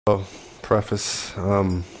Preface.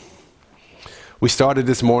 We started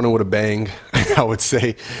this morning with a bang, I would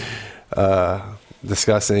say,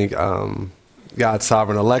 discussing God's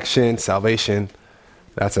sovereign election, salvation.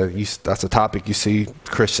 That's a topic you see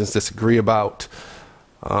Christians disagree about.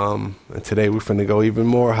 And today we're finna go even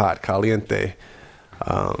more hot, caliente.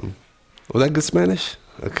 Was that good Spanish?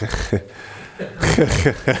 Okay.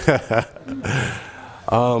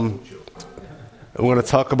 I'm going to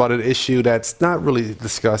talk about an issue that's not really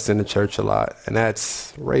discussed in the church a lot, and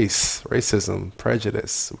that's racism,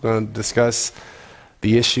 prejudice. We're going to discuss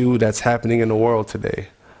the issue that's happening in the world today.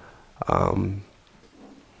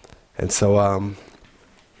 Just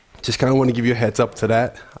kind of want to give you a heads up to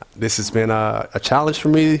that. This has been a challenge for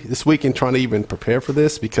me this week in trying to even prepare for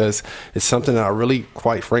this, because it's something that I really,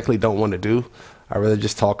 quite frankly, don't want to do. I'd rather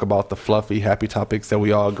just talk about the fluffy, happy topics that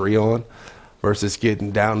we all agree on, versus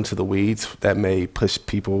getting down into the weeds that may push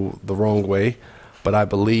people the wrong way. But I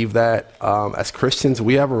believe that as Christians,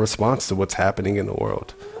 we have a response to what's happening in the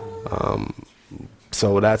world.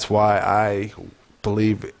 So that's why I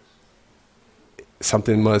believe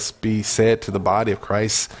something must be said to the body of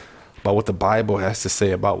Christ about what the Bible has to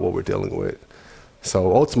say about what we're dealing with.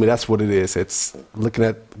 So ultimately, that's what it is. It's looking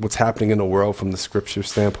at what's happening in the world from the scripture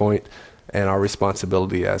standpoint and our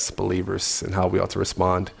responsibility as believers and how we ought to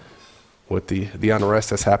respond with the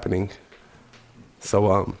unrest that's happening.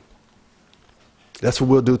 So that's what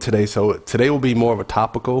we'll do today. So today will be more of a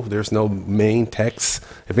topical. There's no main text.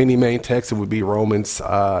 If any main text, it would be Romans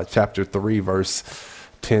chapter 3, verse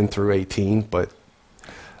 10 through 18. But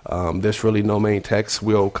there's really no main text.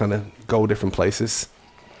 We'll kind of go different places.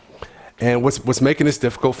 And what's making this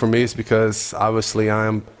difficult for me is because obviously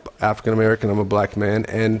I'm African American, I'm a black man.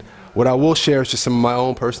 And what I will share is just some of my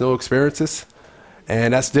own personal experiences.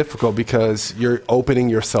 And that's difficult because you're opening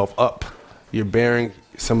yourself up. You're bearing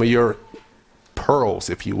some of your pearls,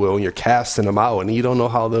 if you will, and you're casting them out, and you don't know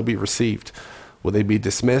how they'll be received. Will they be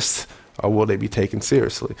dismissed or will they be taken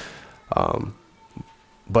seriously?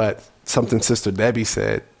 But something Sister Debbie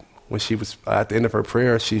said when she was at the end of her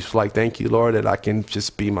prayer, she's like, thank you, Lord, that I can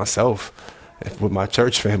just be myself with my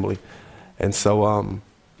church family. And so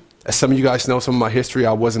as some of you guys know, some of my history,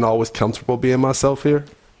 I wasn't always comfortable being myself here,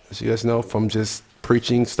 as you guys know, from just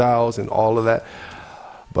preaching styles and all of that.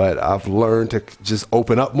 But I've learned to just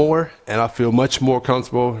open up more, and I feel much more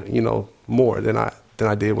comfortable, more than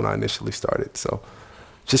I did when I initially started. So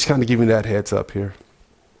just kind of giving that heads up here.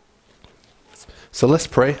 So let's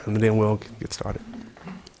pray, and then we'll get started.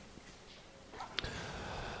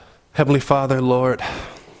 Heavenly Father, Lord,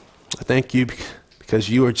 I thank you because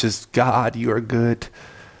you are just God. You are good,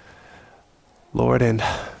 Lord, and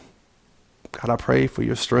God, I pray for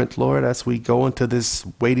your strength, Lord, as we go into this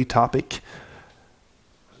weighty topic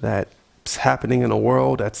that's happening in the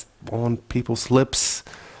world, that's on people's lips.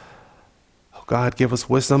 Oh God, give us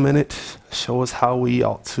wisdom in it. Show us how we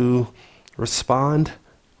ought to respond,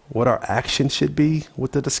 what our action should be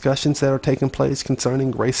with the discussions that are taking place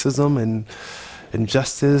concerning racism and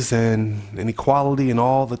injustice and inequality and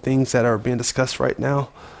all the things that are being discussed right now.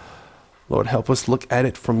 Lord, help us look at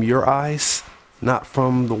it from your eyes, not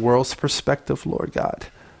from the world's perspective, Lord God.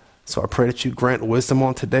 So I pray that you grant wisdom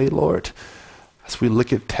on today, Lord, as we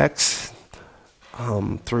look at texts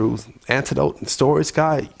through antidote and stories,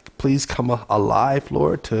 God. Please come alive,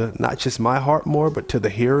 Lord, to not just my heart more, but to the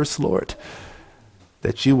hearers, Lord,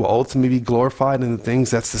 that you will ultimately be glorified in the things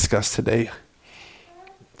that's discussed today.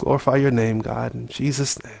 Glorify your name, God, in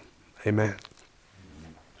Jesus' name. Amen.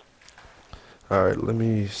 All right, let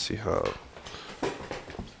me see how.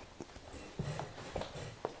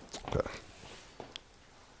 Okay.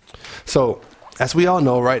 So, as we all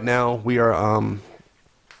know, right now, we are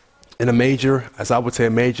in a major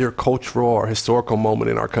cultural or historical moment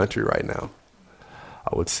in our country right now.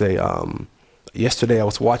 I would say yesterday I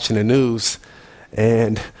was watching the news,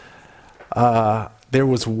 and there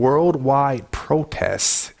was worldwide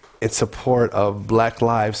protests in support of Black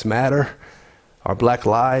Lives Matter, or Black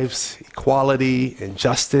Lives, equality, and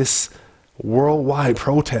justice. Worldwide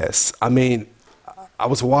protests. I mean, I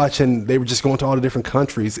was watching, they were just going to all the different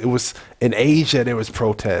countries. It was in Asia, there was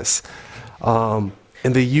protests. In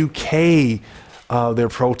the UK, they're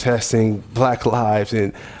protesting Black lives.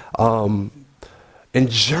 And in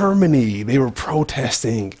Germany, they were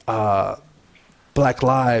protesting Black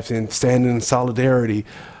lives and standing in solidarity.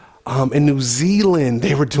 In New Zealand,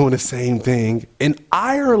 they were doing the same thing. In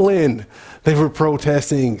Ireland, they were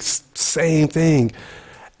protesting same thing.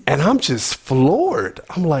 And I'm just floored.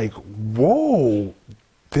 I'm like, whoa,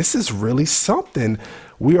 this is really something.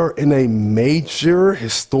 We are in a major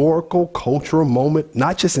historical, cultural moment,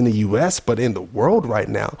 not just in the U.S., but in the world right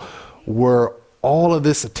now, where all of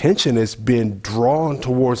this attention has been drawn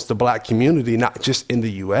towards the black community, not just in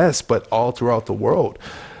the US, but all throughout the world.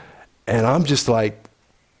 And I'm just like,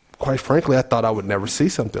 quite frankly, I thought I would never see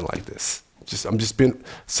something like this. Some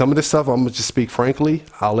of this stuff, I'm gonna just speak frankly.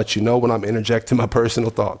 I'll let you know when I'm interjecting my personal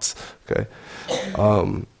thoughts, okay?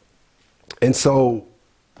 And so,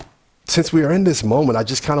 since we are in this moment, I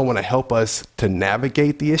just kind of want to help us to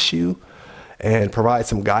navigate the issue and provide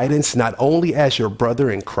some guidance, not only as your brother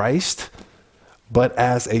in Christ, but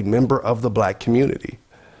as a member of the black community.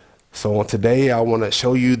 So on today, I want to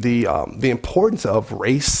show you the importance of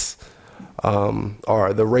race,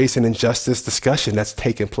 or the race and injustice discussion that's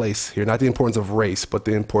taking place here. Not the importance of race, but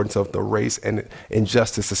the importance of the race and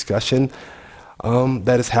injustice discussion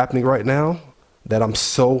that is happening right now, that I'm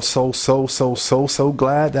so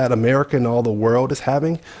glad that America and all the world is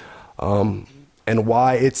having, and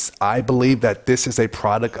why I believe that this is a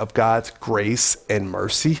product of God's grace and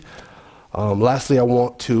mercy. Lastly, I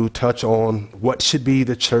want to touch on what should be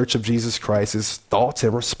the Church of Jesus Christ's thoughts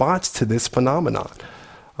and response to this phenomenon.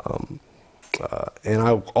 And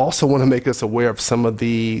I also want to make us aware of some of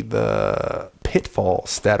the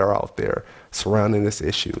pitfalls that are out there surrounding this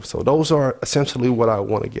issue. So those are essentially what I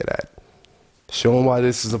want to get at. Showing why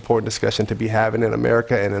this is an important discussion to be having in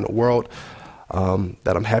America and in the world,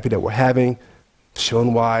 that I'm happy that we're having.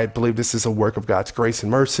 Showing why I believe this is a work of God's grace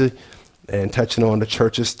and mercy, and touching on the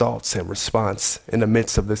church's thoughts and response in the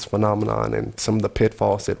midst of this phenomenon and some of the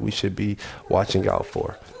pitfalls that we should be watching out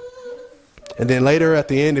for. And then later at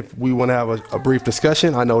the end, if we want to have a brief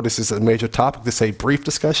discussion, I know this is a major topic to say brief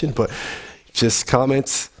discussion, but just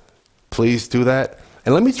comments, please do that.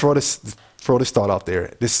 And let me throw this thought out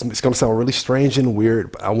there. It's going to sound really strange and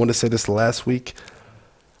weird, but I wanted to say this last week.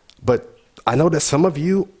 But I know that some of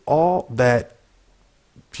you all that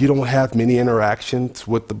you don't have many interactions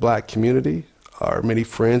with the black community or many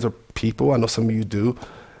friends or people. I know some of you do.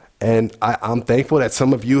 And I'm thankful that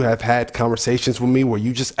some of you have had conversations with me where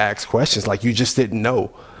you just ask questions like you just didn't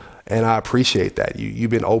know. And I appreciate that.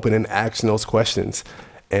 You've been open and asking those questions.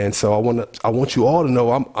 And so I want you all to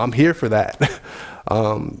know I'm here for that.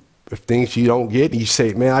 If things you don't get, you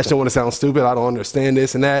say, man, I just don't want to sound stupid. I don't understand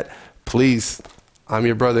this and that. Please, I'm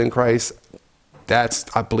your brother in Christ.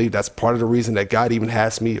 I believe that's part of the reason that God even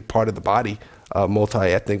has me a part of the body,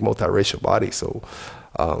 multi-ethnic, multiracial body. So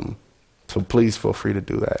please feel free to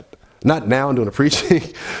do that. Not now I'm doing the preaching,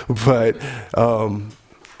 but,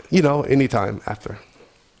 anytime after.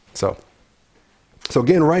 So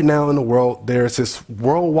again, right now in the world, there's this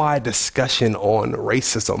worldwide discussion on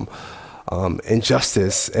racism,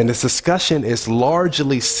 injustice, and this discussion is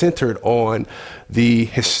largely centered on the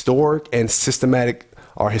historic and systematic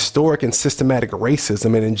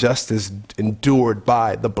racism and injustice endured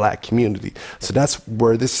by the black community. So that's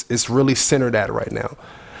where this is really centered at right now.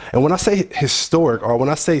 And when I say historic, or when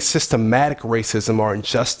I say systematic racism or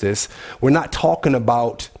injustice, we're not talking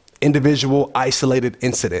about individual isolated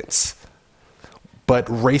incidents, but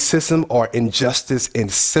racism or injustice in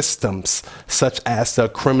systems such as the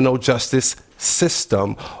criminal justice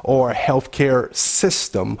system or healthcare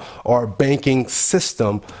system or banking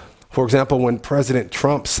system. For example, when President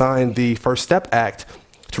Trump signed the First Step Act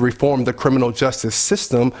to reform the criminal justice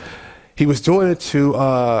system, he was doing it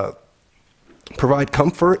to provide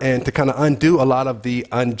comfort and to kind of undo a lot of the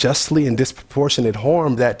unjustly and disproportionate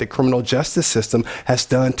harm that the criminal justice system has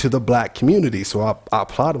done to the black community. So I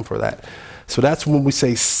applaud him for that. So that's when we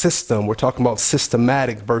say system, we're talking about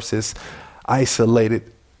systematic versus isolated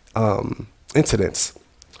incidents.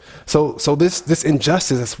 So this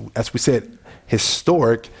injustice, as we said,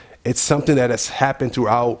 historic, it's something that has happened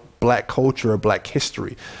throughout black culture or black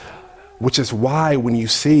history, which is why when you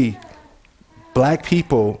see black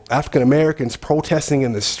people, African Americans protesting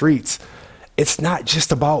in the streets, it's not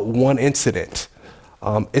just about one incident.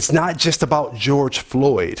 It's not just about George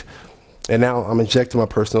Floyd. And now I'm injecting my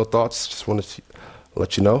personal thoughts. Just wanted to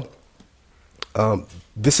let you know.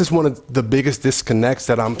 This is one of the biggest disconnects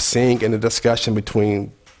that I'm seeing in the discussion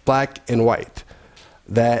between black and white,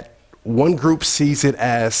 that one group sees it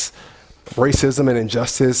as racism and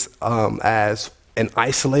injustice as an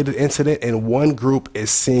isolated incident, and one group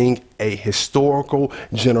is seeing a historical,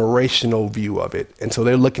 generational view of it. And so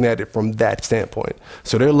they're looking at it from that standpoint.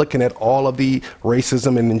 So they're looking at all of the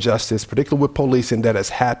racism and injustice, particularly with policing, that has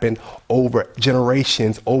happened over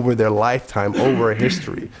generations, over their lifetime, over a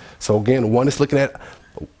history. So again, one is looking at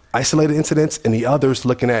isolated incidents, and the other is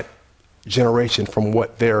looking at generation from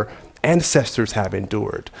what their ancestors have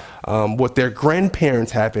endured, what their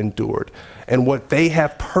grandparents have endured, and what they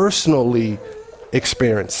have personally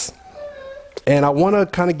experienced. And I want to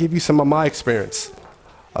kind of give you some of my experience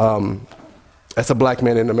as a black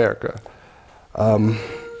man in America. And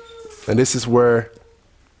this is where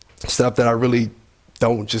stuff that I really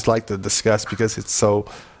don't just like to discuss because it's so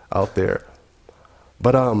out there.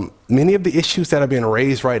 But many of the issues that are being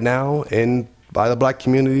raised right now by the black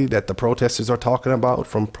community that the protesters are talking about,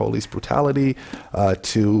 from police brutality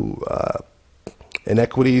to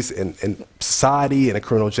inequities in society and the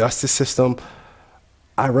criminal justice system,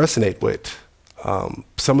 I resonate with.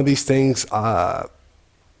 Some of these things I've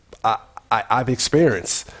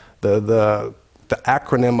experienced. The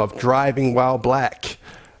acronym of driving while black,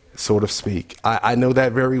 so to speak. I know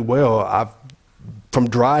that very well. From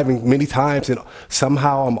driving many times, and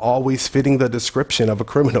somehow I'm always fitting the description of a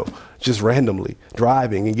criminal, just randomly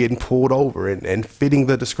driving and getting pulled over and fitting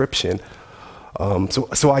the description.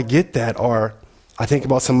 So I get that. Or I think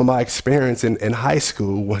about some of my experience in high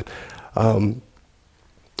school when I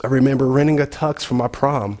remember renting a tux for my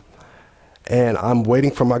prom, and I'm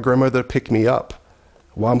waiting for my grandmother to pick me up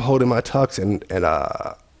while I'm holding my tux, and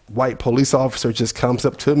a white police officer just comes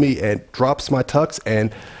up to me and drops my tux,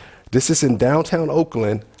 and this is in downtown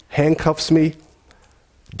Oakland, handcuffs me,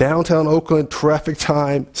 downtown Oakland, traffic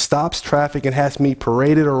time, stops traffic, and has me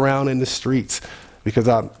paraded around in the streets because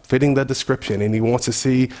I'm fitting the description. And he wants to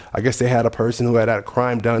see, I guess they had a person who had a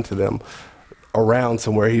crime done to them around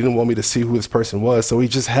somewhere. He didn't want me to see who this person was. So he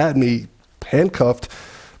just had me handcuffed,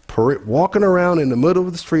 walking around in the middle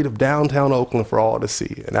of the street of downtown Oakland for all to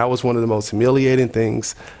see. And that was one of the most humiliating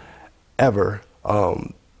things ever.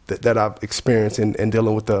 That I've experienced in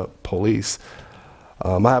dealing with the police.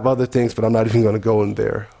 I have other things, but I'm not even going to go in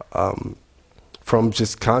there. From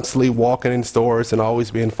just constantly walking in stores and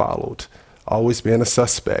always being followed, always being a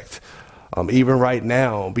suspect. Even right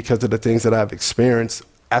now, because of the things that I've experienced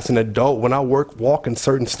as an adult, when I walk in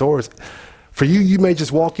certain stores, for you may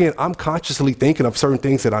just walk in, I'm consciously thinking of certain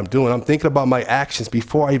things that I'm doing. I'm thinking about my actions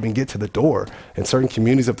before I even get to the door in certain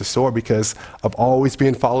communities of the store because of always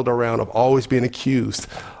being followed around, of always being accused,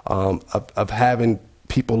 of having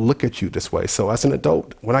people look at you this way. So as an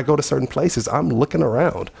adult, when I go to certain places, I'm looking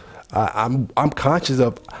around. I'm conscious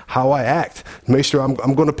of how I act. Make sure I'm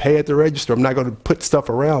going to pay at the register. I'm not going to put stuff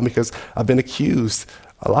around because I've been accused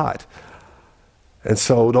a lot. And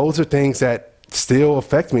so those are things that still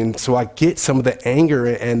affect me. And so I get some of the anger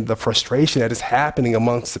and the frustration that is happening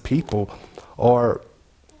amongst the people. Or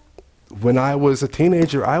when I was a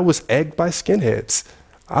teenager, I was egged by skinheads.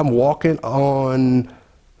 I'm walking on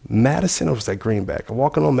Madison, or was that Greenback? I'm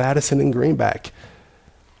walking on Madison and Greenback.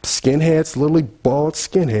 Skinheads, literally bald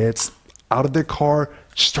skinheads, out of their car,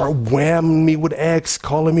 start whamming me with eggs,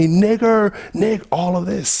 calling me nigger, all of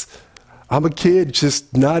this. I'm a kid,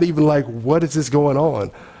 just not even like, what is this going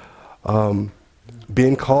on?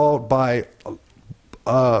 Being called by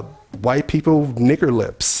white people nigger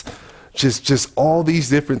lips, just all these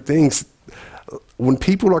different things. When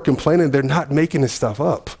people are complaining, they're not making this stuff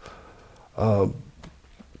up.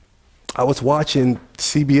 I was watching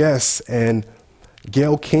CBS and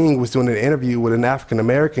Gayle King was doing an interview with an African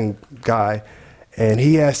American guy, and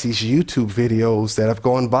he has these YouTube videos that have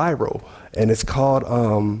gone viral, and it's called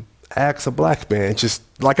Ask a Black Man. Just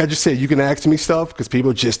like I just said, you can ask me stuff because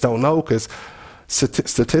people just don't know, because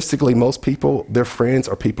statistically most people, their friends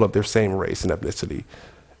are people of their same race and ethnicity.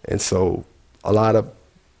 And so a lot of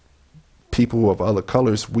people of other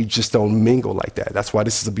colors, we just don't mingle like that. That's why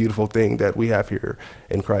this is a beautiful thing that we have here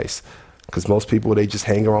in Christ, because most people, they just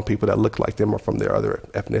hang around people that look like them or from their other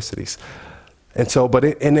ethnicities. And so, but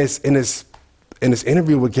in his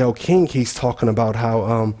interview with Gayle King, he's talking about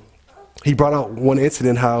how he brought out one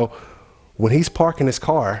incident, how when he's parking his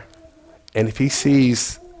car and if he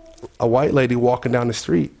sees a white lady walking down the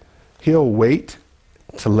street, he'll wait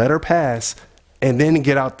to let her pass and then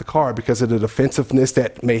get out the car because of the defensiveness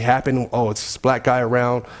that may happen. Oh, it's this black guy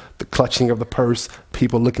around, the clutching of the purse,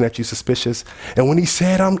 people looking at you suspicious. And when he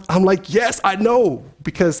said, I'm like, yes, I know,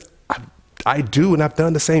 because I do, and I've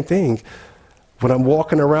done the same thing. When I'm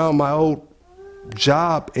walking around my old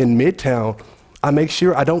job in Midtown, I make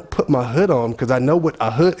sure I don't put my hood on because I know what a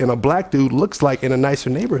hood and a black dude looks like in a nicer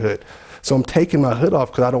neighborhood. So I'm taking my hood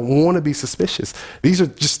off because I don't want to be suspicious. These are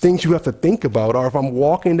just things you have to think about. Or if I'm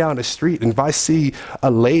walking down the street and if I see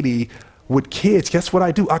a lady with kids, guess what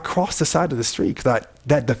I do? I cross the side of the street because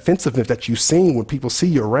that defensiveness that you've seen when people see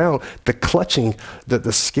you around, the clutching,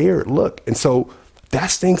 the scared look. And so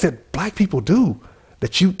that's things that black people do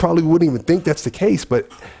that you probably wouldn't even think that's the case.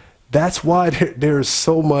 But that's why there's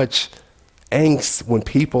so much angst when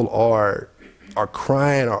people are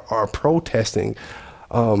crying or are protesting.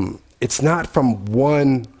 It's not from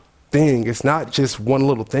one thing. It's not just one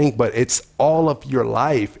little thing, but it's all of your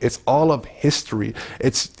life. It's all of history.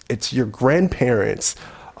 It's your grandparents.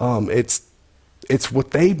 It's It's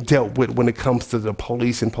what they've dealt with when it comes to the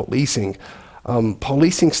police and policing.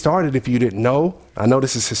 Policing started, if you didn't know, I know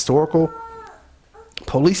this is historical,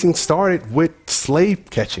 policing started with slave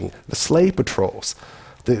catching, the slave patrols,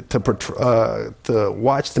 to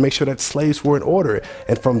watch to make sure that slaves were in order.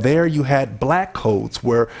 And from there you had black codes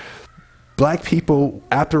where black people,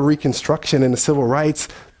 after Reconstruction and the civil rights,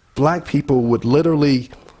 black people would literally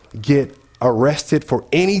get arrested for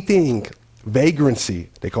anything. Vagrancy,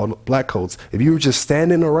 they call it black codes. If you were just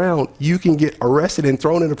standing around, you can get arrested and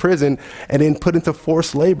thrown into prison and then put into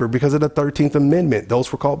forced labor because of the 13th Amendment.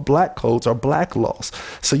 Those were called black codes or black laws.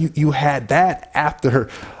 So you had that after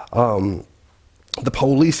the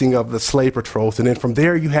policing of the slave patrols. And then from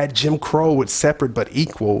there you had Jim Crow with separate but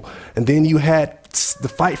equal. And then you had the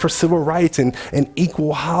fight for civil rights and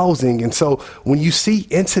equal housing. And so when you see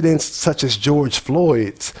incidents such as George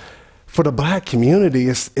Floyd's, for the black community,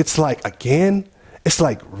 it's like, again, it's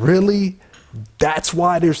like, really? That's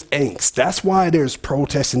why there's angst. That's why there's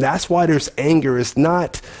protesting. That's why there's anger. It's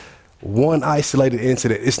not one isolated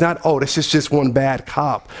incident. It's not, oh, this is just one bad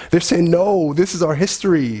cop. They're saying, no, this is our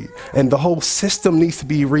history. And the whole system needs to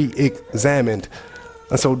be re-examined.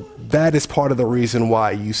 And so that is part of the reason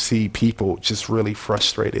why you see people just really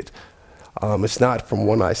frustrated. It's not from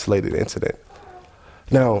one isolated incident.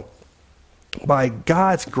 Now, by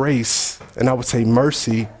God's grace, and I would say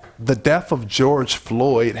mercy, the death of George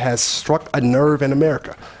Floyd has struck a nerve in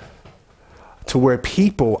America to where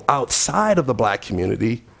people outside of the black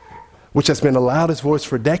community, which has been a loudest voice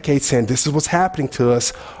for decades saying this is what's happening to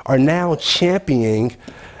us, are now championing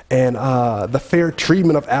and the fair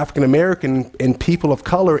treatment of African American and people of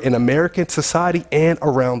color in American society and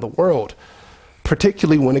around the world,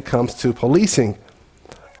 particularly when it comes to policing.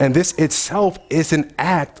 And this itself is an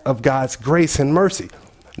act of God's grace and mercy.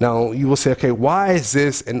 Now, you will say, okay, why is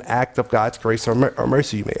this an act of God's grace or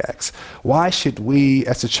mercy, you may ask? Why should we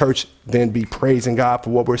as a church then be praising God for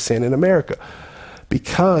what we're seeing in America?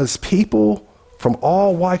 Because people from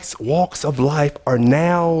all walks of life are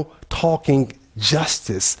now talking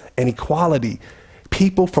justice and equality.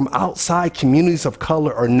 People from outside communities of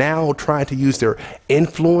color are now trying to use their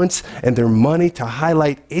influence and their money to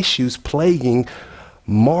highlight issues plaguing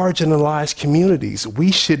marginalized communities.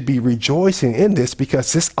 We should be rejoicing in this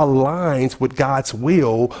because this aligns with God's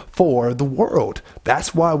will for the world.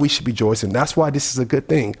 That's why we should be rejoicing. That's why this is a good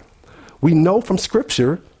thing. We know from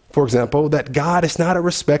scripture, for example, that God is not a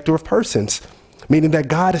respecter of persons, meaning that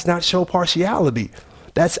God does not show partiality.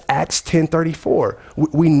 That's Acts 10:34.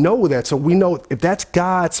 We know that. So we know if that's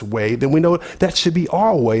God's way, then we know that should be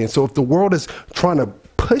our way. And so if the world is trying to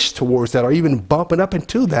push towards that or even bumping up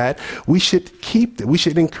into that, we should keep that. We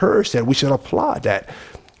should encourage that. We should applaud that.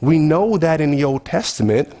 We know that in the Old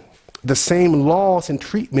Testament, the same laws and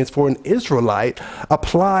treatments for an Israelite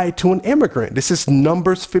apply to an immigrant. This is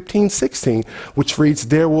Numbers 15:16, which reads,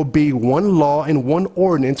 there will be one law and one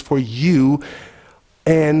ordinance for you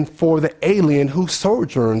and for the alien who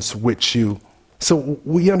sojourns with you. So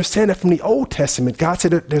we understand that from the Old Testament. God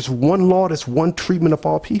said that there's one law, there's one treatment of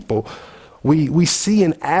all people. We see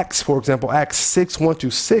in Acts, for example, Acts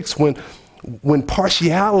 6:1-6, when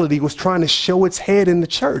partiality was trying to show its head in the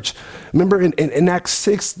church. Remember in Acts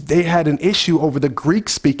 6, they had an issue over the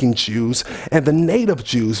Greek-speaking Jews and the native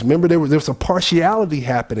Jews. Remember there was a partiality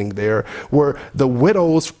happening there where the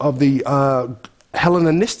widows of the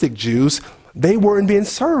Hellenistic Jews, they weren't being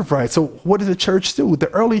served right. So what did the church do? The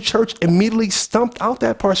early church immediately stumped out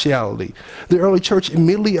that partiality. The early church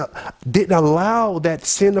immediately didn't allow that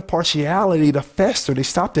sin of partiality to fester. They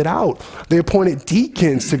stopped it out. They appointed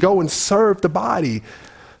deacons to go and serve the body.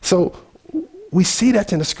 So we see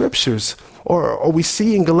that in the scriptures. Or we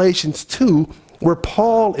see in Galatians 2 where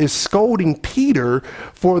Paul is scolding Peter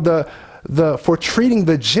for for treating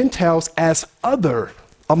the Gentiles as other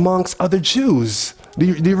amongst other Jews. Do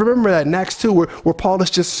you remember that in Acts 2 where Paul is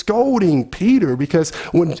just scolding Peter because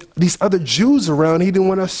when these other Jews around, he didn't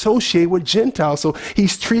want to associate with Gentiles. So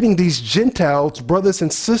he's treating these Gentiles, brothers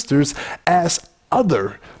and sisters, as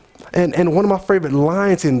other. And one of my favorite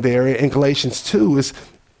lines in there in Galatians 2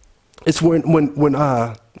 is when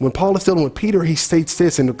Paul is dealing with Peter, he states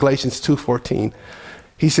this in Galatians 2:14.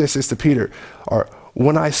 He says this to Peter, or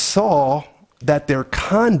when I saw that their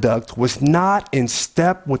conduct was not in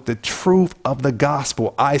step with the truth of the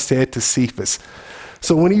gospel, I said to Cephas.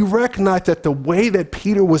 So when he recognized that the way that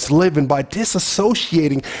Peter was living by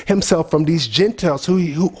disassociating himself from these Gentiles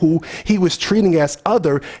who he was treating as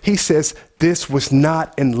other, he says this was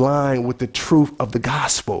not in line with the truth of the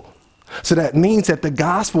gospel. So that means that the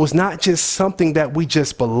gospel is not just something that we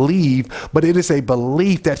just believe, but it is a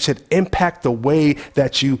belief that should impact the way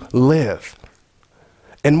that you live.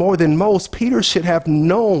 And more than most, Peter should have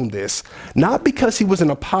known this, not because he was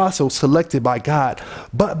an apostle selected by God,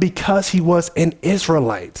 but because he was an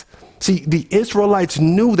Israelite. See, the Israelites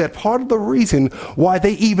knew that part of the reason why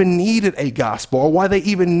they even needed a gospel or why they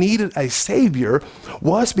even needed a savior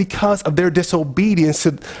was because of their disobedience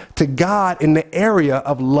to God in the area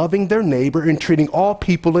of loving their neighbor and treating all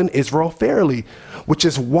people in Israel fairly, which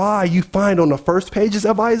is why you find on the first pages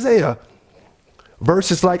of Isaiah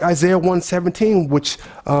verses like Isaiah 1:17, which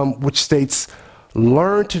states,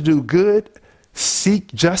 "Learn to do good,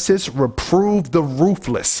 seek justice, reprove the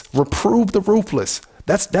ruthless." Reprove the ruthless.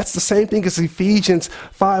 That's the same thing as Ephesians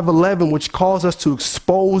 5:11, which calls us to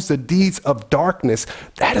expose the deeds of darkness.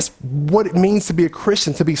 That is what it means to be a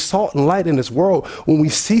Christian, to be salt and light in this world. When we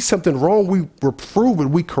see something wrong, we reprove it,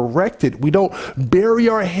 we correct it. We don't bury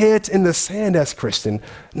our heads in the sand as Christian.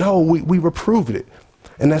 No, we reprove it.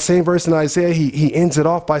 In that same verse in Isaiah, he ends it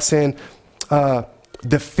off by saying,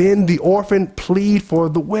 defend the orphan, plead for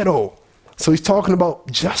the widow. So he's talking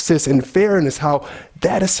about justice and fairness, how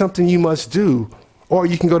that is something you must do. Or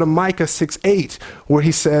you can go to Micah 6:8, where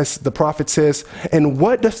he says, the prophet says, "And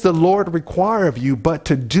what does the Lord require of you but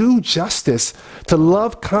to do justice, to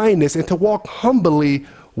love kindness, and to walk humbly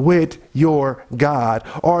with your God?"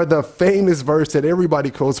 Or the famous verse that everybody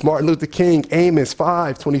quotes, Martin Luther King, Amos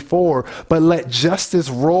 5:24, "But let justice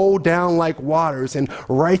roll down like waters and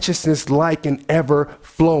righteousness like an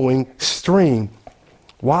ever-flowing stream."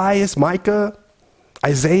 Why is Micah,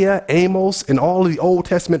 Isaiah, Amos, and all of the Old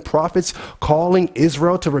Testament prophets calling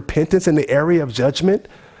Israel to repentance in the area of judgment?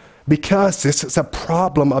 Because this is a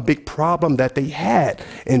problem, a big problem that they had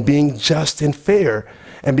in being just and fair.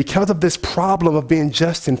 And because of this problem of being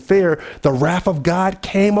just and fair, the wrath of God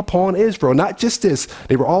came upon Israel. Not just this,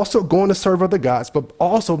 they were also going to serve other gods, but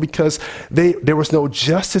also because there was no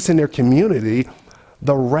justice in their community.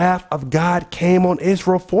 The wrath of God came on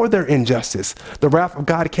Israel for their injustice. The wrath of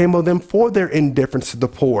God came on them for their indifference to the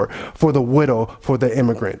poor, for the widow, for the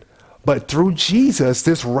immigrant. But through Jesus,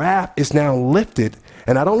 this wrath is now lifted.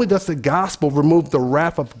 And not only does the gospel remove the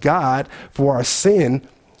wrath of God for our sin,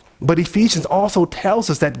 but Ephesians also tells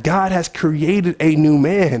us that God has created a new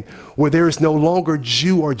man where there is no longer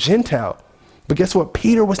Jew or Gentile. But guess what?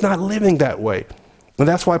 Peter was not living that way. And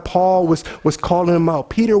that's why Paul was calling him out.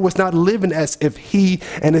 Peter was not living as if he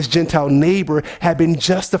and his Gentile neighbor had been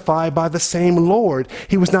justified by the same Lord.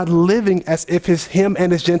 He was not living as if him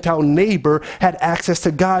and his Gentile neighbor had access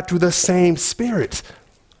to God through the same Spirit.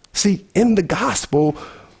 See, in the gospel,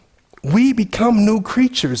 we become new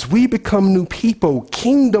creatures. We become new people,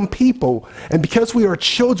 kingdom people. And because we are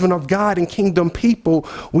children of God and kingdom people,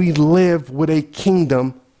 we live with a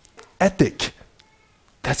kingdom ethic.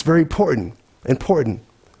 That's very important.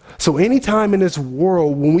 So anytime in this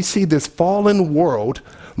world, when we see this fallen world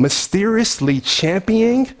mysteriously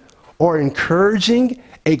championing or encouraging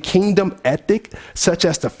a kingdom ethic, such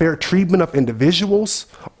as the fair treatment of individuals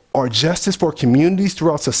or justice for communities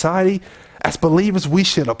throughout society, as believers, we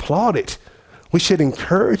should applaud it. We should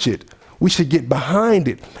encourage it. We should get behind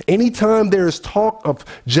it. Anytime there is talk of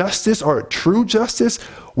justice or true justice,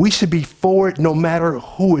 we should be for it no matter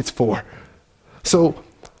who it's for. So,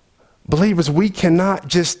 believers, we cannot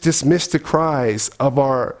just dismiss the cries of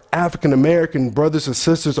our African-American brothers and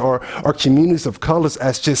sisters or our communities of colors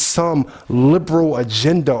as just some liberal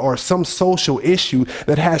agenda or some social issue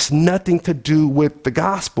that has nothing to do with the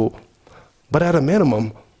gospel. But at a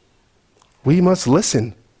minimum, we must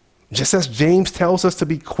listen. Just as James tells us to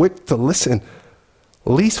be quick to listen,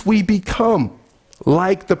 lest we become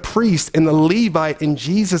like the priest and the Levite in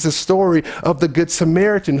Jesus' story of the Good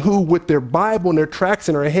Samaritan, who with their Bible and their tracts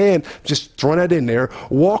in their hand, just throwing that in there,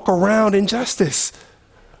 walk around in justice.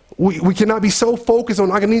 We cannot be so focused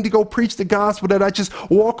on, I need to go preach the gospel, that I just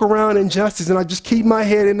walk around in justice and I just keep my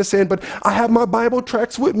head in the sand, but I have my Bible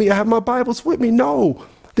tracts with me. I have my Bibles with me. No.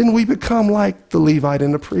 Then we become like the Levite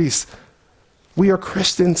and the priest. We are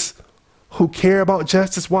Christians who care about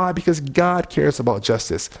justice. Why? Because God cares about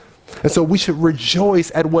justice. And so we should rejoice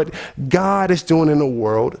at what God is doing in the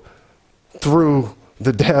world through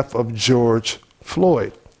the death of George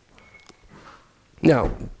Floyd. Now,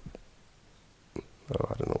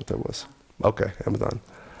 I don't know what that was. Okay, I'm done.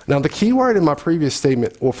 Now, the key word in my previous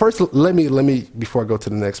statement, well, first, let me, before I go to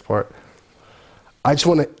the next part, I just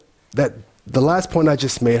want to, the last point I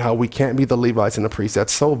just made, how we can't be the Levites and the priests,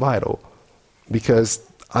 that's so vital, because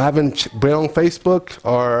I haven't been on Facebook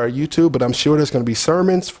or YouTube, but I'm sure there's going to be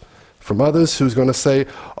sermons from others who's going to say,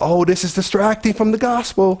 oh, this is distracting from the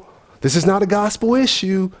gospel. This is not a gospel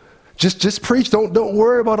issue. Just preach. Don't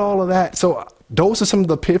worry about all of that. So those are some of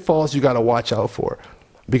the pitfalls you got to watch out for,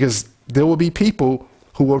 because there will be people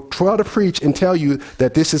who who will try to preach and tell you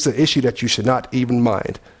that this is an issue that you should not even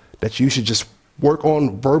mind, that you should just work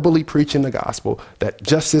on verbally preaching the gospel, that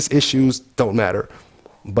justice issues don't matter.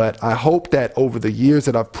 But I hope that over the years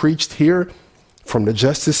that I've preached here from the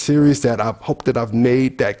justice series, that I hope that I've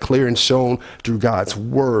made that clear and shown through God's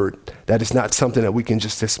word, that it's not something that we can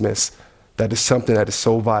just dismiss, that is something that is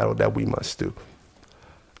so vital that we must do.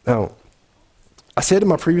 Now, I said in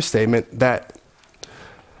my previous statement that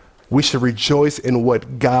we should rejoice in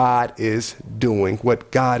what God is doing, what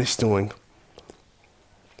God is doing.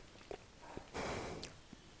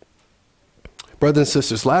 Brothers and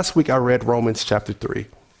sisters, last week I read Romans chapter 3,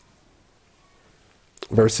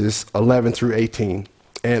 verses 11 through 18.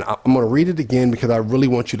 And I'm going to read it again because I really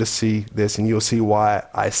want you to see this, and you'll see why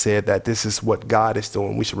I said that this is what God is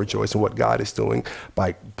doing. We should rejoice in what God is doing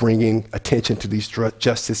by bringing attention to these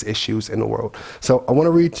justice issues in the world. So I want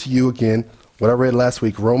to read to you again what I read last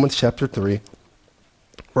week, Romans chapter 3,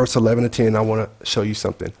 verse 11 to 10. I want to show you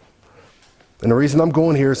something. And the reason I'm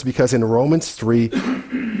going here is because in Romans 3,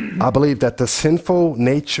 I believe that the sinful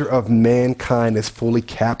nature of mankind is fully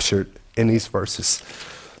captured in these verses.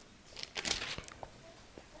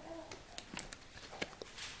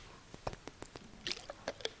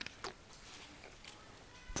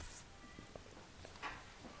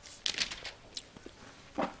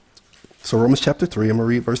 So Romans chapter 3, I'm going to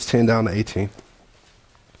read verse 10 down to 18.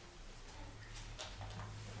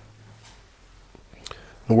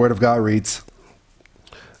 The word of God reads,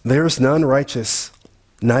 "There is none righteous,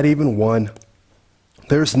 not even one.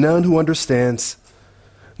 There is none who understands.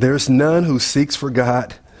 There is none who seeks for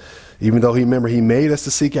God." Even though he made us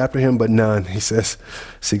to seek after him, but none, he says,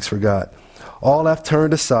 seeks for God. "All have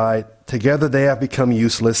turned aside. Together they have become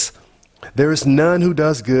useless. There is none who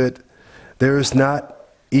does good. There is not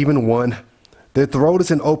even one. Their throat is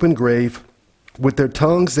an open grave. With their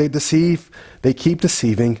tongues they deceive. They keep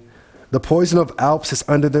deceiving. The poison of Alps is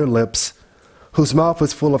under their lips, whose mouth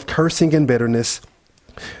is full of cursing and bitterness.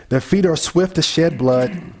 Their feet are swift to shed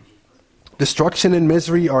blood. Destruction and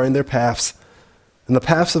misery are in their paths, and the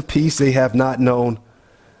paths of peace they have not known.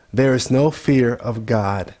 There is no fear of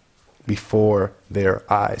God before their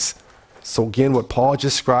eyes." So again, what Paul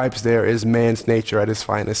describes there is man's nature at its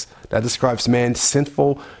finest. That describes man's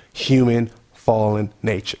sinful, human, fallen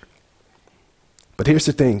nature. But here's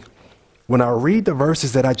the thing. When I read the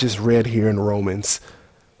verses that I just read here in Romans,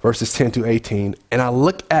 verses 10 to 18, and I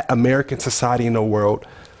look at American society in the world,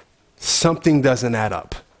 something doesn't add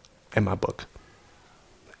up in my book.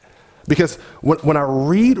 Because when I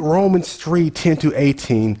read Romans 3, 10 to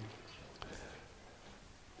 18,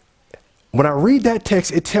 when I read that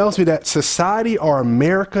text, it tells me that society or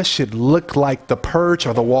America should look like The Purge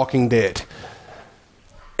or The Walking Dead.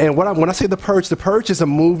 And when I say The Purge is a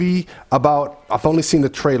movie about, I've only seen the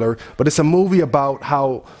trailer, but it's a movie about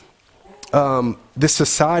how this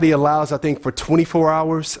society allows, I think, for 24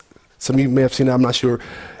 hours. Some of you may have seen that, I'm not sure.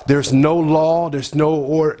 There's no law, there's no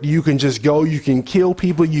order. You can just go, you can kill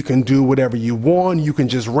people, you can do whatever you want, you can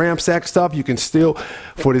just ransack stuff, you can steal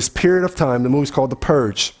for this period of time. The movie's called The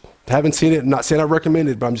Purge. I haven't seen it, I'm not saying I recommend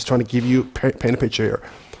it, but I'm just trying to give you, paint a picture here.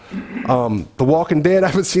 The Walking Dead, I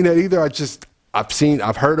haven't seen that either.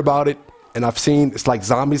 I've heard about it, and I've seen, it's like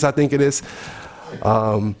zombies, I think it is.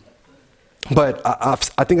 But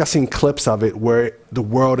I think I've seen clips of it where the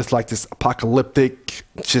world is like this apocalyptic,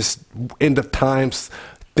 just end of times,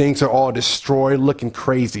 things are all destroyed, looking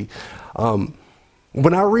crazy.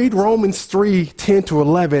 When I read Romans 3, 10 to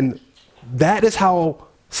 11, that is how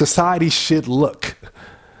society should look.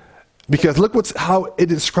 Because look how it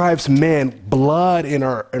describes man, blood in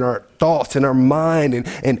our thoughts, in our mind,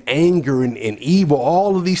 and anger and evil,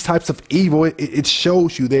 all of these types of evil, it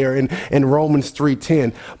shows you there in Romans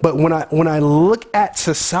 3:10. But when I look at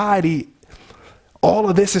society, all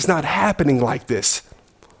of this is not happening like this.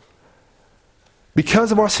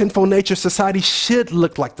 Because of our sinful nature, society should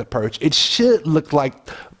look like The Purge. It should look like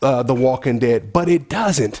The Walking Dead, but it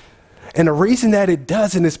doesn't. And the reason that it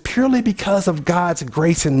doesn't is purely because of God's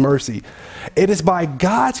grace and mercy. It is by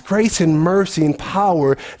God's grace and mercy and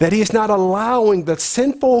power that he is not allowing the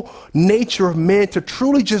sinful nature of man to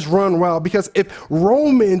truly just run wild. Because if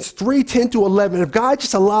Romans 3, 10 to 11, if God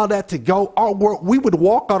just allowed that to go, our world, we would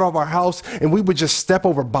walk out of our house and we would just step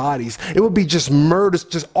over bodies. It would be just murders,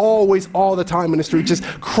 just always, all the time in the street, just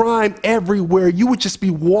crime everywhere. You would just be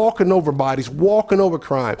walking over bodies, walking over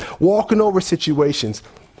crime, walking over situations.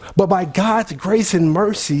 But by God's grace and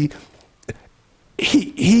mercy,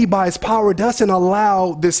 he by his power doesn't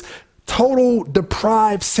allow this total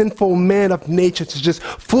deprived, sinful man of nature to just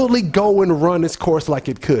fully go and run its course like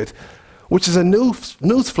it could. which is a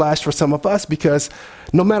news flash for some of us, because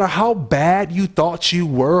no matter how bad you thought you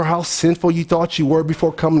were, how sinful you thought you were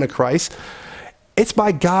before coming to Christ, it's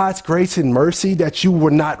by God's grace and mercy that you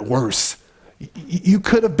were not worse. You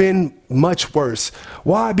could have been much worse.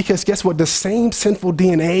 Why? Because guess what? The same sinful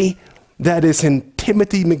DNA that is in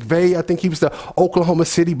Timothy McVeigh, I think he was the Oklahoma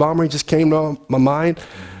City bomber, he just came to my mind,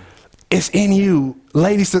 is in you.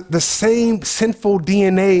 Ladies, the same sinful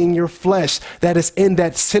DNA in your flesh that is in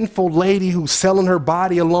that sinful lady who's selling her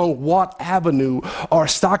body along Watt Avenue or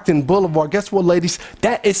Stockton Boulevard. Guess what, ladies?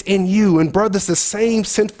 That is in you. And brothers, the same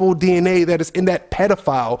sinful DNA that is in that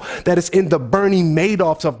pedophile, that is in the Bernie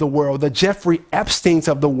Madoffs of the world, the Jeffrey Epsteins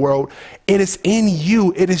of the world, it is in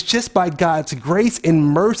you. It is just by God's grace and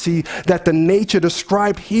mercy that the nature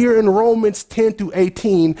described here in Romans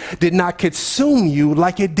 10-18 did not consume you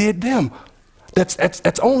like it did them.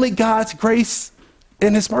 That's only God's grace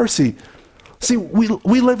and his mercy. See,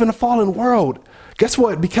 we live in a fallen world. Guess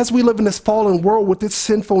what? Because we live in this fallen world with this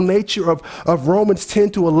sinful nature of Romans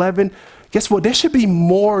 10-11, guess what? There should be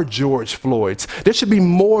more George Floyds. There should be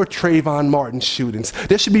more Trayvon Martin shootings.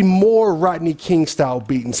 There should be more Rodney King style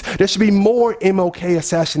beatings. There should be more MLK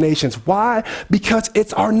assassinations. Why? Because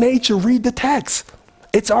it's our nature. Read the text.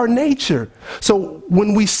 It's our nature. So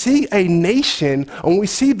when we see a nation, when we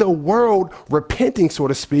see the world repenting, so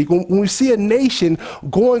to speak, when we see a nation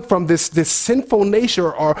going from this sinful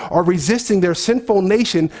nature or resisting their sinful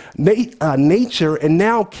nature and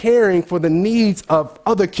now caring for the needs of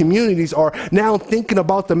other communities, or now thinking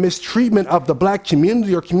about the mistreatment of the black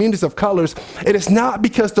community or communities of colors, it is not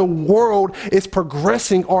because the world is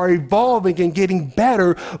progressing or evolving and getting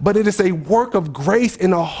better, but it is a work of grace in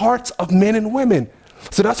the hearts of men and women.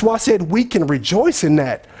 So that's why I said we can rejoice in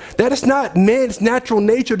that. That is not man's natural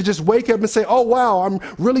nature to just wake up and say, oh, wow, I'm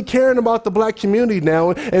really caring about the black community now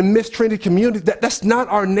and mistreated community. That's not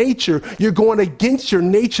our nature. You're going against your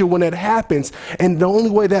nature when that happens. And the only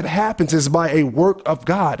way that happens is by a work of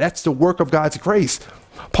God. That's the work of God's grace.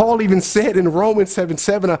 Paul even said in Romans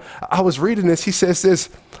 7:7, I was reading this, he says this,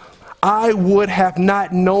 I would have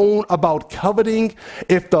not known about coveting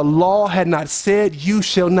if the law had not said you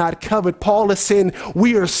shall not covet. Paul is saying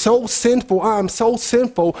we are so sinful. I'm so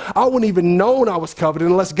sinful. I wouldn't even known I was coveting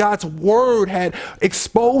unless God's word had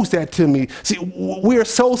exposed that to me. See, we are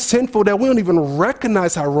so sinful that we don't even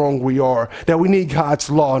recognize how wrong we are, that we need God's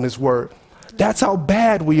law and his word. That's how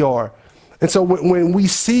bad we are. And so when we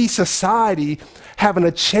see society having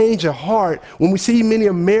a change of heart, when we see many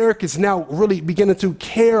Americans now really beginning to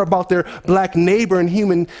care about their black neighbor and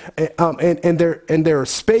human and their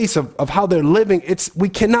space of how they're living, we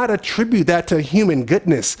cannot attribute that to human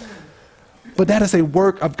goodness. But that is a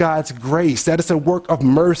work of God's grace. That is a work of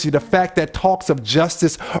mercy. The fact that talks of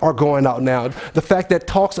justice are going out now, the fact that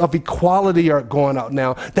talks of equality are going out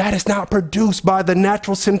now, that is not produced by the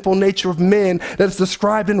natural sinful nature of men that is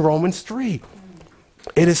described in Romans 3.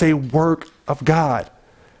 It is a work of God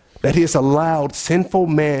that he has allowed sinful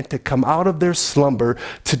man to come out of their slumber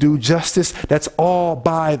to do justice. That's all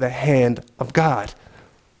by the hand of God.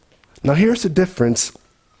 Now here's the difference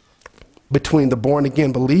between the born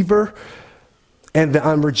again believer and the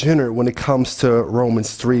unregenerate when it comes to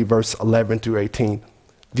Romans 3, verse 11-18.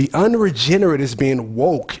 The unregenerate is being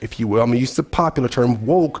woke, if you will. I'm going to use the popular term,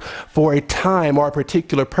 woke, for a time or a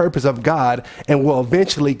particular purpose of God, and will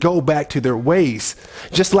eventually go back to their ways.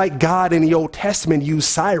 Just like God in the Old Testament used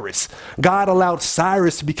Cyrus. God allowed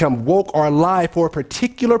Cyrus to become woke or alive for a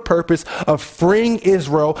particular purpose of freeing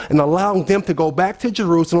Israel and allowing them to go back to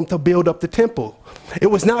Jerusalem to build up the temple. It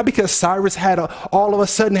was not because Cyrus all of a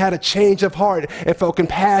sudden had a change of heart and felt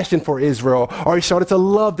compassion for Israel, or he started to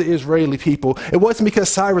love the Israeli people. It wasn't because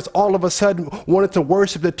Cyrus all of a sudden wanted to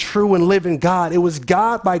worship the true and living God. It was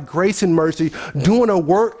God by grace and mercy doing a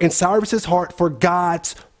work in Cyrus's heart for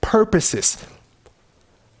God's purposes.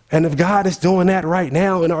 And if God is doing that right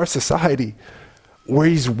now in our society, where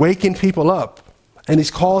he's waking people up, and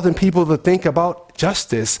he's causing people to think about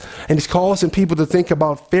justice, and he's causing people to think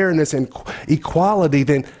about fairness and equality,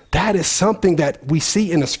 then that is something that we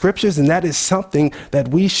see in the scriptures, and that is something that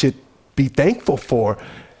we should be thankful for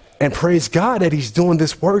and praise God that he's doing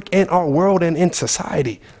this work in our world and in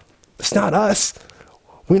society. It's not us.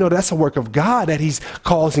 We know that's a work of God that he's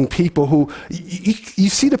causing people who, you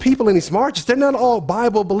see the people in these marches, they're not all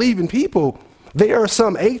Bible-believing people. There are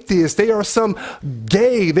some atheists, there are some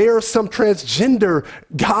gay, there are some transgender.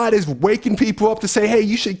 God is waking people up to say, hey,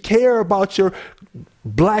 you should care about your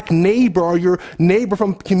black neighbor or your neighbor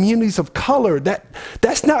from communities of color.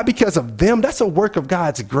 That's not because of them. That's a work of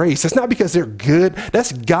God's grace. That's not because they're good.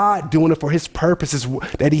 That's God doing it for his purposes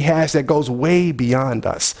that he has that goes way beyond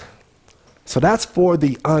us. So that's for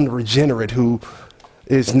the unregenerate who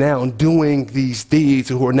is now doing these deeds,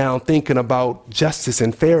 who are now thinking about justice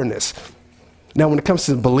and fairness. Now, when it comes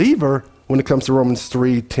to the believer, when it comes to Romans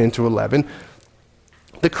 3:10-11,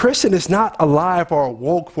 the Christian is not alive or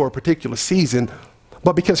woke for a particular season,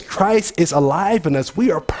 but because Christ is alive in us,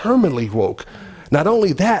 we are permanently woke. Not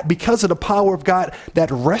only that, because of the power of God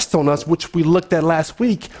that rests on us, which we looked at last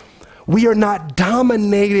week, we are not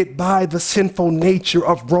dominated by the sinful nature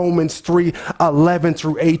of Romans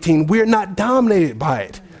 3:11-18. We are not dominated by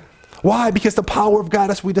it. Why? Because the power of God,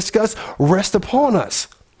 as we discussed, rests upon us,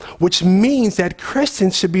 which means that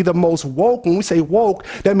Christians should be the most woke. When we say woke,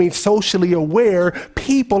 that means socially aware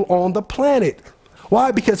people on the planet. Why?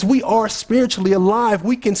 Because we are spiritually alive.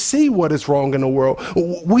 We can see what is wrong in the world.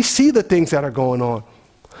 We see the things that are going on.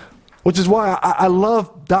 Which is why I love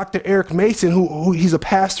Dr. Eric Mason, who he's a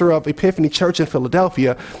pastor of Epiphany Church in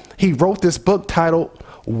Philadelphia. He wrote this book titled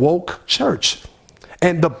Woke Church.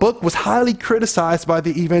 And the book was highly criticized by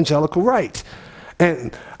the evangelical right.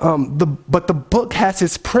 And but the book has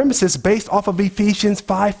its premises based off of Ephesians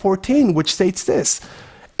 5:14, which states this: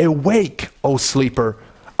 "Awake, O sleeper,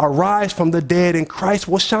 arise from the dead, and Christ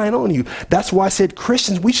will shine on you." That's why I said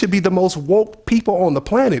Christians, we should be the most woke people on the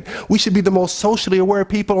planet. We should be the most socially aware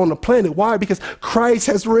people on the planet. Why? Because Christ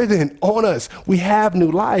has risen on us. We have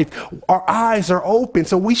new life. Our eyes are open,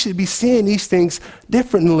 so we should be seeing these things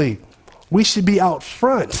differently. We should be out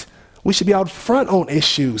front. We should be out front on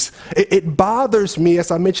issues. It bothers me, as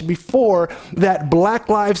I mentioned before, that Black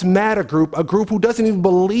Lives Matter group, a group who doesn't even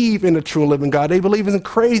believe in the true living God, they believe in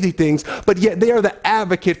crazy things, but yet they are the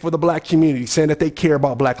advocate for the black community, saying that they care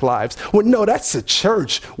about black lives. Well, no, that's the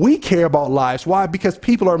church. We care about lives. Why? Because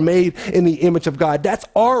people are made in the image of God. That's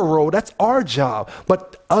our role. That's our job.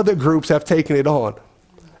 But other groups have taken it on.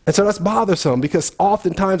 And so that's bothersome, because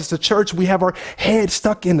oftentimes as a church, we have our head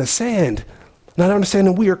stuck in the sand, not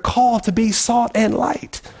understanding we are called to be salt and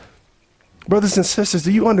light. Brothers and sisters,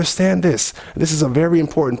 do you understand this? This is a very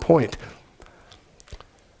important point.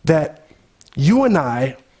 That you and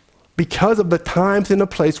I, because of the times and the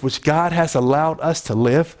place which God has allowed us to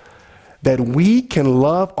live, that we can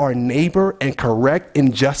love our neighbor and correct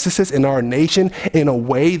injustices in our nation in a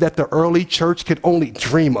way that the early church could only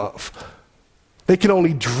dream of. They can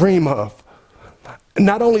only dream of.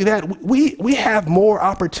 Not only that, we have more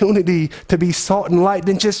opportunity to be salt and light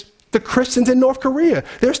than just the Christians in North Korea.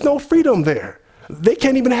 There's no freedom there. They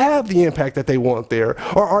can't even have the impact that they want there,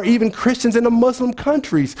 or even Christians in the Muslim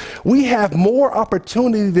countries. We have more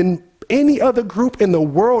opportunity than any other group in the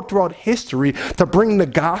world throughout history to bring the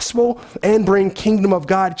gospel and bring kingdom of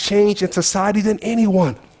God change in society than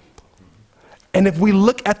anyone. And if we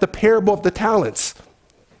look at the parable of the talents,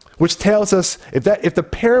 which tells us, if the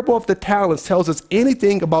parable of the talents tells us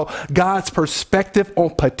anything about God's perspective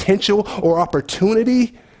on potential or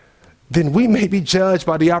opportunity, then we may be judged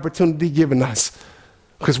by the opportunity given us.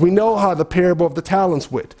 Because we know how the parable of the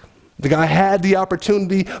talents went. The guy had the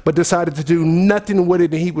opportunity, but decided to do nothing with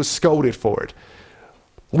it, and he was scolded for it.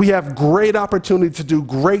 We have great opportunity to do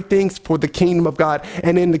great things for the kingdom of God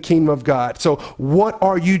and in the kingdom of God. So what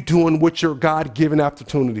are you doing with your God-given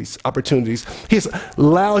opportunities? He's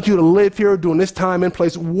allowed you to live here during this time and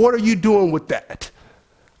place. What are you doing with that?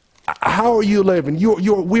 How are you living?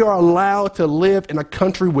 We are allowed to live in a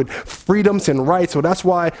country with freedoms and rights. So that's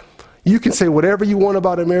why you can say whatever you want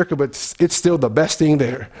about America, but it's still the best thing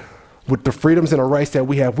there. With the freedoms and the rights that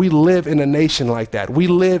we have. We live in a nation like that. We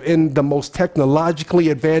live in the most technologically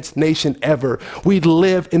advanced nation ever. We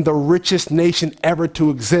live in the richest nation ever to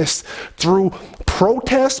exist. Through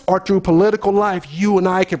protest or through political life, you and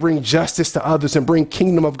I can bring justice to others and bring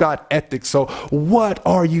kingdom of God ethics. So what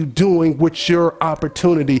are you doing with your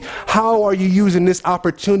opportunity? How are you using this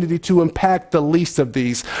opportunity to impact the least of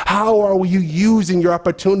these? How are you using your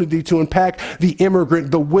opportunity to impact the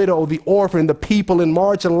immigrant, the widow, the orphan, the people in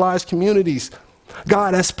marginalized communities?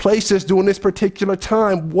 God has placed us during this particular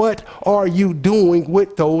time. What are you doing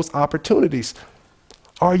with those opportunities?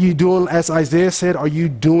 Are you doing, as Isaiah said, are you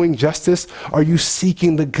doing justice? Are you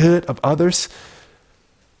seeking the good of others?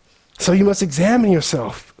 So you must examine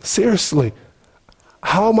yourself, seriously.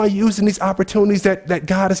 How am I using these opportunities that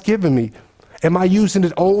God has given me? Am I using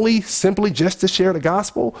it only simply just to share the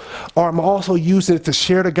gospel? Or am I also using it to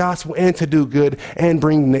share the gospel and to do good and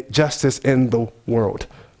bring justice in the world?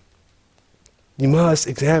 You must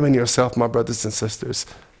examine yourself, my brothers and sisters,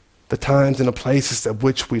 the times and the places at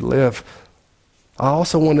which we live. I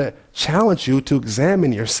also want to challenge you to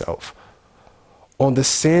examine yourself on the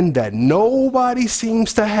sin that nobody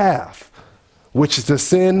seems to have, which is the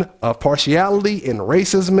sin of partiality and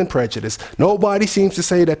racism and prejudice. Nobody seems to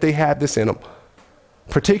say that they have this in them.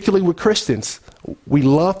 particularly with Christians. We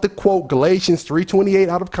love to quote Galatians 3:28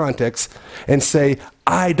 out of context and say,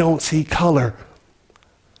 I don't see color.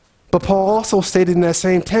 But Paul also stated in that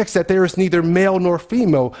same text that there is neither male nor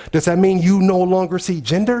female. Does that mean you no longer see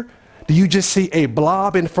gender? Do you just see a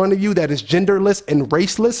blob in front of you that is genderless and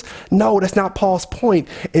raceless? No, that's not Paul's point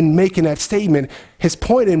in making that statement. His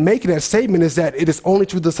point in making that statement is that it is only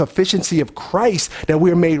through the sufficiency of Christ that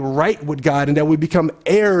we are made right with God and that we become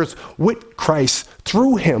heirs with Christ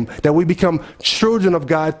through him, that we become children of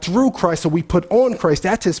God through Christ, so we put on Christ.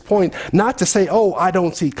 That's his point, not to say, oh, I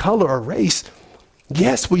don't see color or race.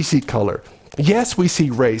 Yes, we see color. Yes, we see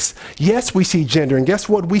race. Yes, we see gender. And guess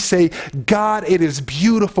what? We say, God, it is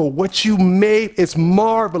beautiful. What you made is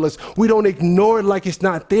marvelous. We don't ignore it like it's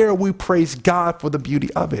not there. We praise God for the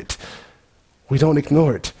beauty of it. We don't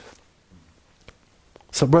ignore it.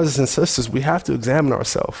 So brothers and sisters, we have to examine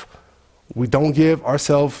ourselves. We don't give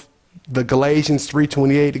ourselves the Galatians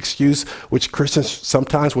 3:28 excuse, which Christians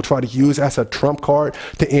sometimes will try to use as a trump card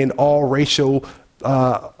to end all racial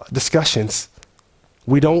discussions.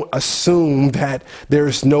 We don't assume that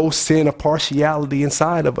there's no sin of partiality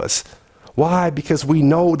inside of us. Why? Because we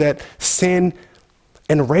know that sin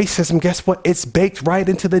and racism, guess what? It's baked right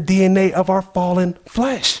into the DNA of our fallen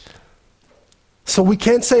flesh. So we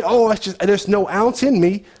can't say, oh, there's no ounce in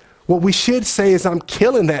me. What we should say is I'm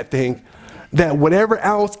killing that thing. That whatever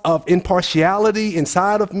ounce of impartiality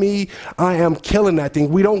inside of me, I am killing that thing.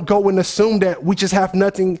 We don't go and assume that we just have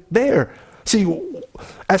nothing there. See,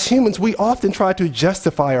 as humans, we often try to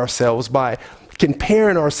justify ourselves by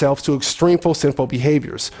comparing ourselves to extreme sinful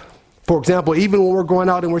behaviors. For example, even when we're going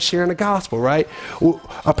out and we're sharing the gospel, right?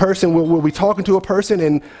 A person, we'll be talking to a person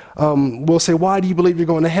and we'll say, why do you believe you're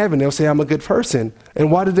going to heaven? They'll say, I'm a good person.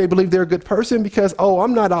 And why do they believe they're a good person? Because, oh,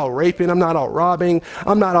 I'm not out raping, I'm not out robbing,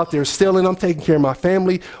 I'm not out there stealing, I'm taking care of my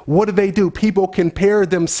family. What do? People compare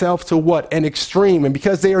themselves to what? An extreme. And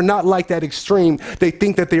because they are not like that extreme, they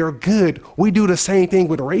think that they are good. We do the same thing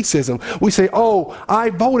with racism. We say, oh, I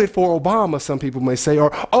voted for Obama, some people may say,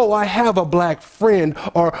 or, oh, I have a black friend,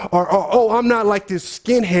 or oh, I'm not like this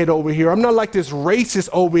skinhead over here. I'm not like this racist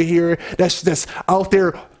over here that's out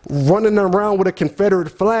there running around with a Confederate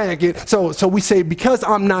flag. So we say, because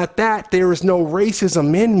I'm not that, there is no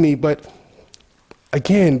racism in me. But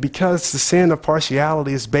again, because the sin of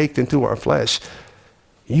partiality is baked into our flesh,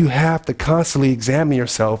 you have to constantly examine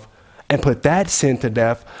yourself and put that sin to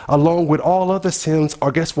death along with all other sins,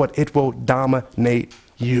 or guess what? It will dominate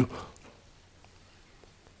you.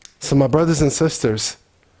 So my brothers and sisters,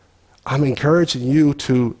 I'm encouraging you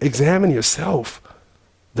to examine yourself.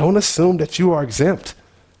 Don't assume that you are exempt,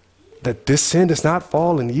 that this sin does not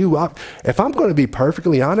fall in you. If I'm going to be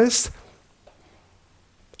perfectly honest,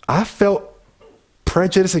 I felt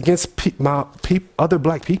prejudice against other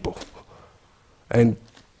black people. And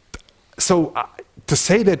so to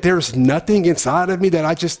say that there's nothing inside of me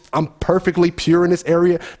that I'm perfectly pure in this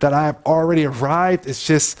area, that I have already arrived, it's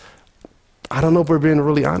just, I don't know if we're being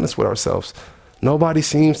really honest with ourselves. Nobody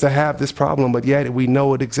seems to have this problem, but yet we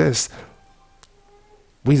know it exists.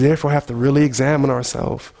 We therefore have to really examine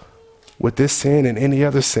ourselves with this sin and any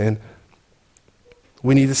other sin.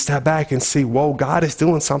 We need to step back and see, whoa, God is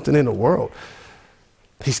doing something in the world.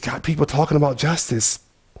 He's got people talking about justice.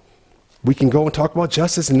 We can go and talk about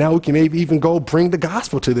justice, and now we can maybe even go bring the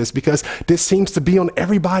gospel to this, because this seems to be on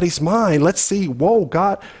everybody's mind. Let's see, whoa,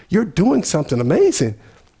 God, you're doing something amazing.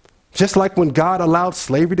 Just like when God allowed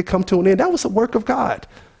slavery to come to an end, that was a work of God.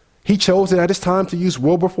 He chose it at his time to use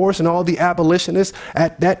Wilberforce and all the abolitionists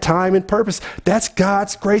at that time and purpose. That's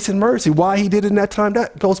God's grace and mercy. Why he did it in that time,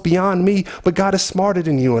 that goes beyond me, but God is smarter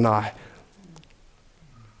than you and I.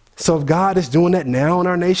 So if God is doing that now in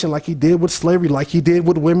our nation, like he did with slavery, like he did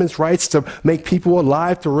with women's rights, to make people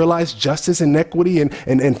alive, to realize justice and equity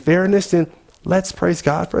and fairness, then let's praise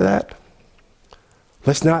God for that.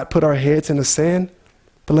 Let's not put our heads in the sand.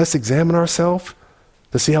 But let's examine ourselves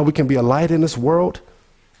to see how we can be a light in this world.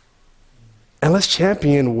 And let's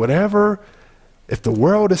champion whatever. If the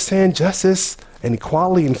world is saying justice and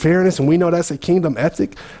equality and fairness, and we know that's a kingdom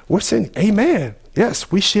ethic, we're saying, amen.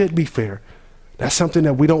 Yes, we should be fair. That's something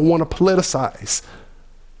that we don't want to politicize.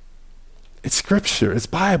 It's scripture, it's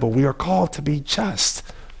Bible. We are called to be just.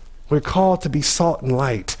 We're called to be salt and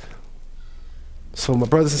light. So my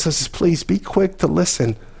brothers and sisters, please be quick to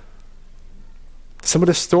listen. Some of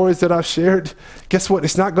the stories that I've shared, guess what?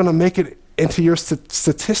 It's not going to make it into your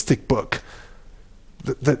statistic book.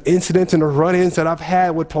 The incidents and the run-ins that I've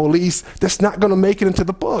had with police, that's not going to make it into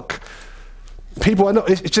the book. People, I know,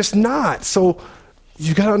 it's just not. So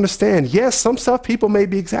you got to understand, yes, some stuff people may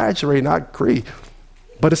be exaggerating, I agree.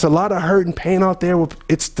 But it's a lot of hurt and pain out there.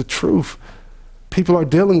 It's the truth. People are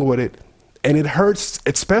dealing with it. And it hurts,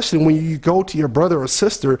 especially when you go to your brother or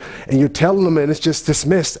sister and you're telling them and it's just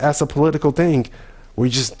dismissed as a political thing. We're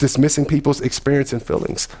just dismissing people's experience and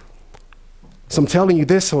feelings. So I'm telling you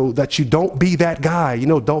this so that you don't be that guy.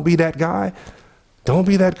 Don't be that guy. Don't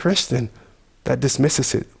be that Christian that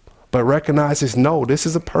dismisses it, but recognizes, no, this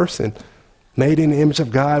is a person made in the image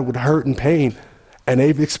of God with hurt and pain, and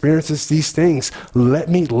they've experienced these things. Let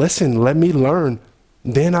me listen. Let me learn.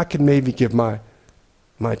 Then I can maybe give my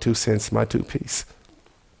 2 cents, my 2 piece.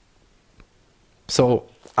 So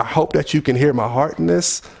I hope that you can hear my heart in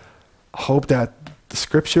this. I hope that the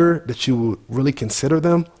scripture, that you will really consider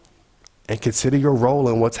them and consider your role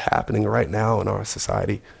in what's happening right now in our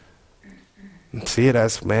society. And see it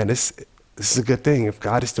as, man, this is a good thing if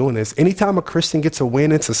God is doing this. Anytime a Christian gets a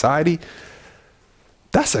win in society,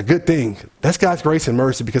 that's a good thing. That's God's grace and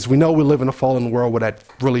mercy, because we know we live in a fallen world where that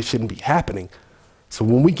really shouldn't be happening. So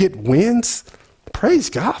when we get wins, praise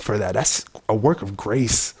God for that. That's a work of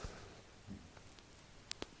grace.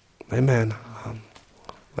 Amen.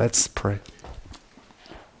 Let's pray.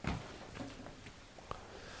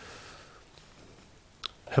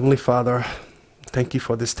 Heavenly Father, thank you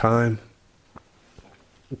for this time.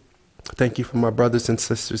 Thank you for my brothers and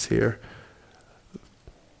sisters here.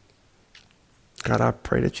 God, I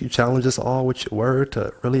pray that you challenge us all with your word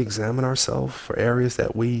to really examine ourselves for areas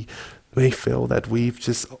that we may feel that we've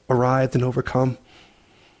just arrived and overcome.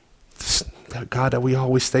 God, that we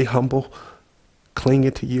always stay humble,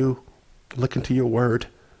 clinging to you, looking to your word,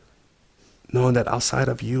 knowing that outside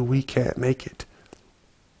of you, we can't make it.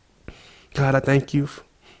 God, I thank you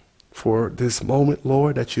for this moment,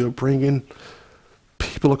 Lord, that you're bringing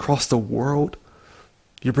people across the world.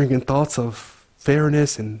 You're bringing thoughts of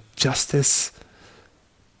fairness and justice,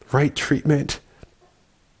 right treatment.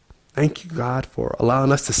 Thank you, God, for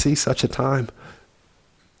allowing us to see such a time.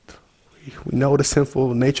 We know the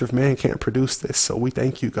sinful nature of man can't produce this, so we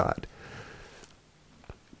thank you, God.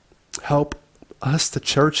 Help us, the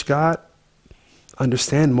church, God,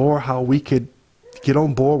 understand more how we could get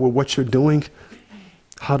on board with what you're doing,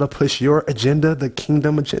 how to push your agenda, the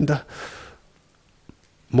kingdom agenda,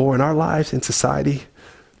 more in our lives, in society,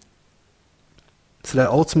 so that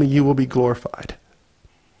ultimately you will be glorified.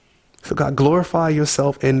 So God, glorify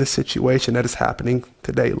yourself in this situation that is happening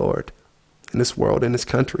today, Lord, in this world, in this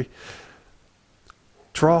country.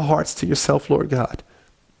 Draw hearts to yourself, Lord God.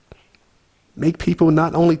 Make people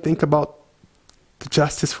not only think about the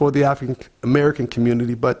justice for the African American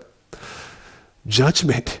community, but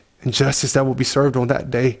judgment and justice that will be served on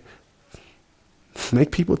that day.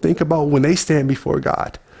 Make people think about when they stand before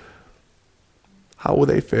God, how will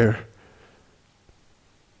they fare?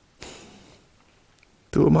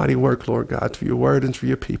 Do a mighty work, Lord God, through your word and through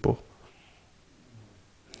your people.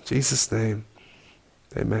 In Jesus' name,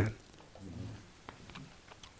 amen.